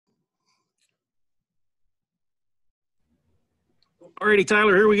All righty,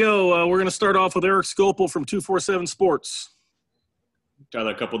 Tyler, here we go. We're going to start off with Eric Scopel from 247 Sports.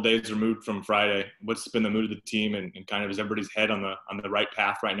 Tyler, a couple of days removed from Friday. What's been the mood of the team and kind of is everybody's head on the right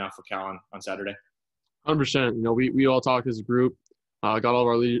path right now for Cal on Saturday? 100%. We all talked as a group, got all of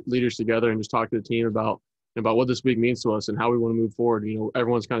our leaders together and just talked to the team about what this week means to us and how we want to move forward.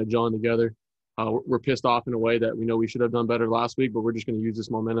 Everyone's kind of gelling together. We're pissed off in a way that we know we should have done better last week, but we're just going to use this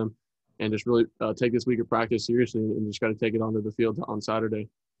momentum and just really take this week of practice seriously and just got to take it onto the field on Saturday.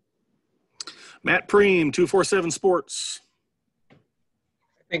 Matt Preem, 247 Sports. I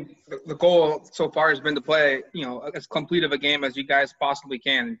think the goal so far has been to play, as complete of a game as you guys possibly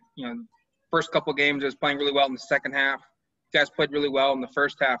can. First couple of games, is playing really well in the second half. You guys played really well in the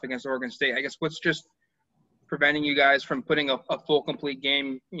first half against Oregon State. I guess what's just preventing you guys from putting a full, complete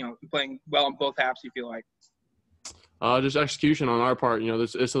game, playing well in both halves, you feel like? Just execution on our part.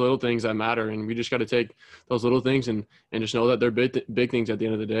 It's the little things that matter, and we just got to take those little things and just know that they're big things at the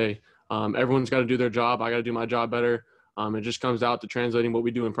end of the day. Everyone's got to do their job. I got to do my job better. It just comes out to translating what we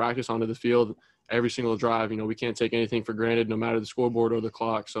do in practice onto the field every single drive. We can't take anything for granted, no matter the scoreboard or the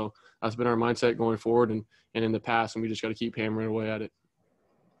clock. So that's been our mindset going forward and in the past, and we just got to keep hammering away at it.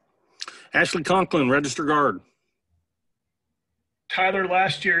 Ashley Conklin, register guard. Tyler,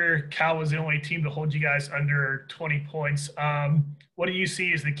 last year, Cal was the only team to hold you guys under 20 points. What do you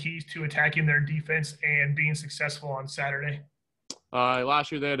see as the keys to attacking their defense and being successful on Saturday?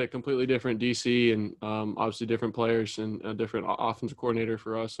 Last year, they had a completely different DC and obviously different players and a different offensive coordinator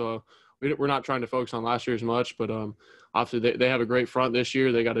for us. So we're not trying to focus on last year's much, but obviously they have a great front this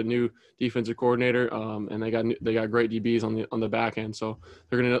year. They got a new defensive coordinator and they got great DBs on the back end. So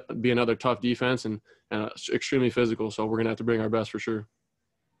they're going to be another tough defense and extremely physical. So we're going to have to bring our best for sure.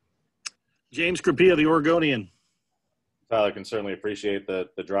 James Crapia, the Oregonian. Tyler, can certainly appreciate the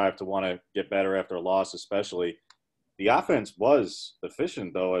drive to want to get better after a loss, especially. The offense was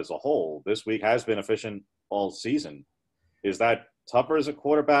efficient, though, as a whole. This week has been efficient all season. Is that tougher as a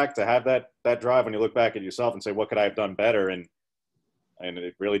quarterback to have that drive when you look back at yourself and say, what could I have done better? And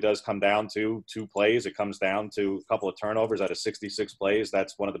it really does come down to 2 plays. It comes down to a couple of turnovers out of 66 plays.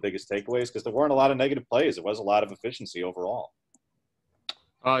 That's one of the biggest takeaways because there weren't a lot of negative plays. It was a lot of efficiency overall.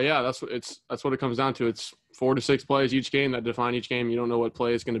 Yeah, that's what it comes down to. It's 4 to 6 plays each game that define each game. You don't know what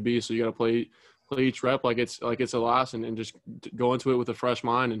play it's going to be, so you got to play each rep like it's a loss and just go into it with a fresh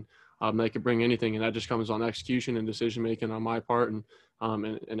mind and they could bring anything, and that just comes on execution and decision making on my part and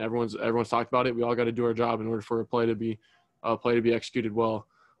everyone's talked about it. We all got to do our job in order for a play to be executed well.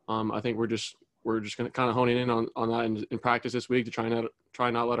 I think we're just going to kind of honing in on that in practice this week to try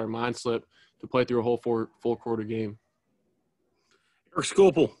not let our mind slip to play through a whole full quarter game. Eric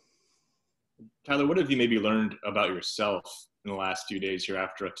Scopel. Tyler, what have you maybe learned about yourself in the last few days here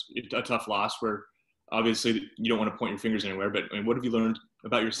after a tough loss where obviously you don't want to point your fingers anywhere, but what have you learned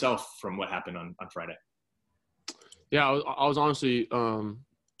about yourself from what happened on Friday? Yeah, I was honestly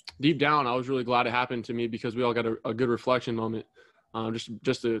deep down, I was really glad it happened to me because we all got a good reflection moment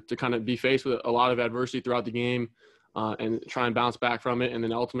just to kind of be faced with a lot of adversity throughout the game and try and bounce back from it. And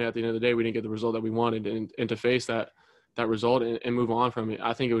then ultimately at the end of the day, we didn't get the result that we wanted and to face that result and move on from it.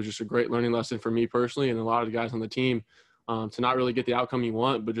 I think it was just a great learning lesson for me personally and a lot of the guys on the team to not really get the outcome you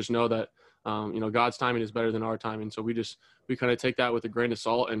want, but just know that, God's timing is better than our timing. So we kind of take that with a grain of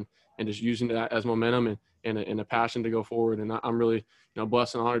salt and just using that as momentum and a passion to go forward. And I'm really,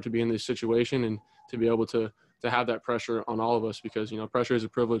 blessed and honored to be in this situation and to be able to have that pressure on all of us because, pressure is a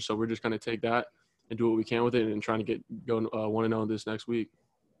privilege. So we're just going to take that and do what we can with it and trying to go 1-0 this next week.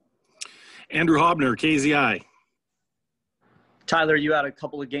 Andrew Hobner, KZI. Tyler, you had a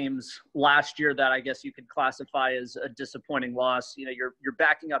couple of games last year that I guess you could classify as a disappointing loss. You're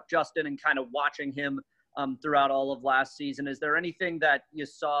backing up Justin and kind of watching him throughout all of last season. Is there anything that you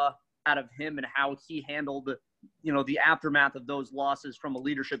saw out of him and how he handled, the aftermath of those losses from a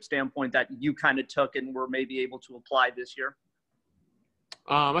leadership standpoint that you kind of took and were maybe able to apply this year?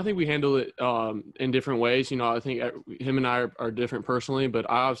 I think we handle it in different ways. I think him and I are different personally, but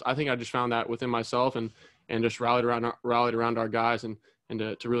I think I just found that within myself and just rallied around our guys and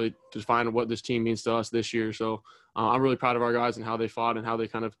to really define what this team means to us this year. So I'm really proud of our guys and how they fought and how they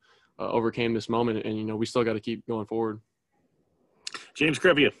kind of overcame this moment. And, we still got to keep going forward. James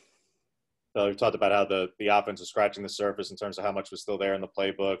Crepia. We've talked about how the offense is scratching the surface in terms of how much was still there in the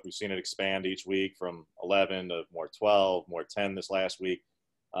playbook. We've seen it expand each week from 11 to more 12, more 10 this last week.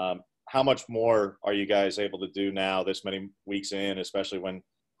 How much more are you guys able to do now this many weeks in, especially when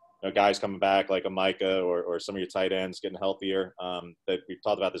guys coming back like a Micah or some of your tight ends getting healthier, that we've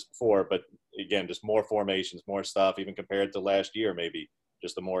talked about this before, but again, just more formations, more stuff, even compared to last year, maybe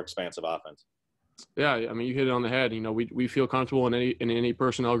just a more expansive offense. Yeah, I mean, you hit it on the head. We feel comfortable in any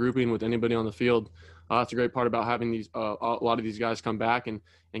personnel grouping with anybody on the field. That's a great part about having these a lot of these guys come back and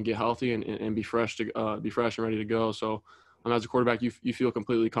get healthy and be fresh and ready to go. So, as a quarterback, you feel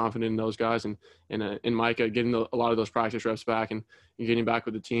completely confident in those guys and in Micah getting a lot of those practice reps back and getting back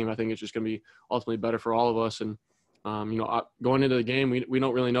with the team. I think it's just going to be ultimately better for all of us. And going into the game, we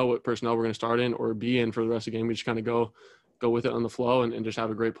don't really know what personnel we're going to start in or be in for the rest of the game. We just kind of go with it on the flow and just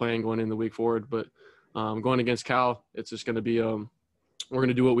have a great plan going in the week forward. But going against Cal, it's just going to be we're going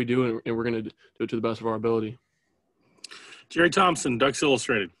to do what we do, and we're going to do it to the best of our ability. Jerry Thompson, Ducks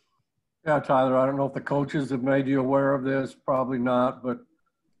Illustrated. Yeah, Tyler, I don't know if the coaches have made you aware of this, probably not, but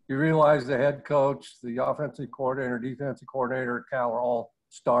you realize the head coach, the offensive coordinator, defensive coordinator at Cal are all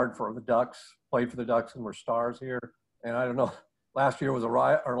starred for the Ducks, played for the Ducks and were stars here. And I don't know, last week was a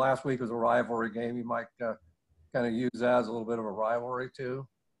rivalry game. You might kind of use that as a little bit of a rivalry too.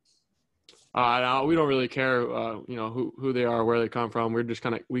 No, we don't really care, who they are, where they come from. We're just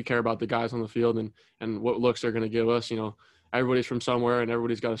we care about the guys on the field and what looks they're going to give us. Everybody's from somewhere and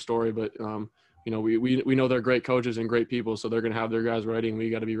everybody's got a story, but we know they're great coaches and great people, so they're going to have their guys ready, and we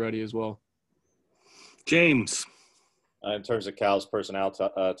got to be ready as well. James. In terms of Cal's personnel,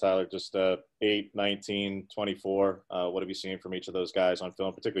 Tyler, just 8, 19, 24. What have you seen from each of those guys on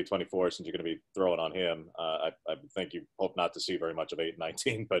film, particularly 24, since you're going to be throwing on him? I think you hope not to see very much of 8 and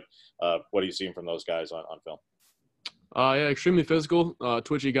 19, but what are you seeing from those guys on film? Yeah, extremely physical,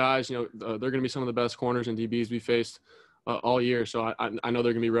 twitchy guys. They're going to be some of the best corners and DBs we faced all year. So I know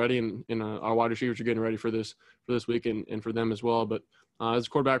they're going to be ready, and our wide receivers are getting ready for this week and for them as well. But as a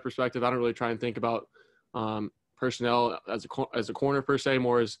quarterback perspective, I don't really try and think about personnel as a corner per se,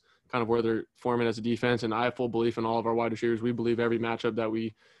 more as kind of where they're forming as a defense. And I have full belief in all of our wide receivers. We believe every matchup that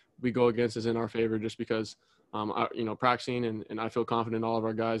we go against is in our favor, just because practicing and I feel confident in all of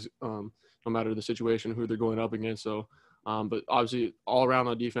our guys, no matter the situation, who they're going up against. So, but obviously all around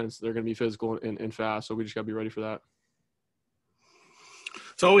on defense, they're going to be physical and fast. So we just got to be ready for that.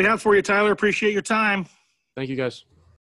 That's all we have for you, Tyler. Appreciate your time. Thank you, guys.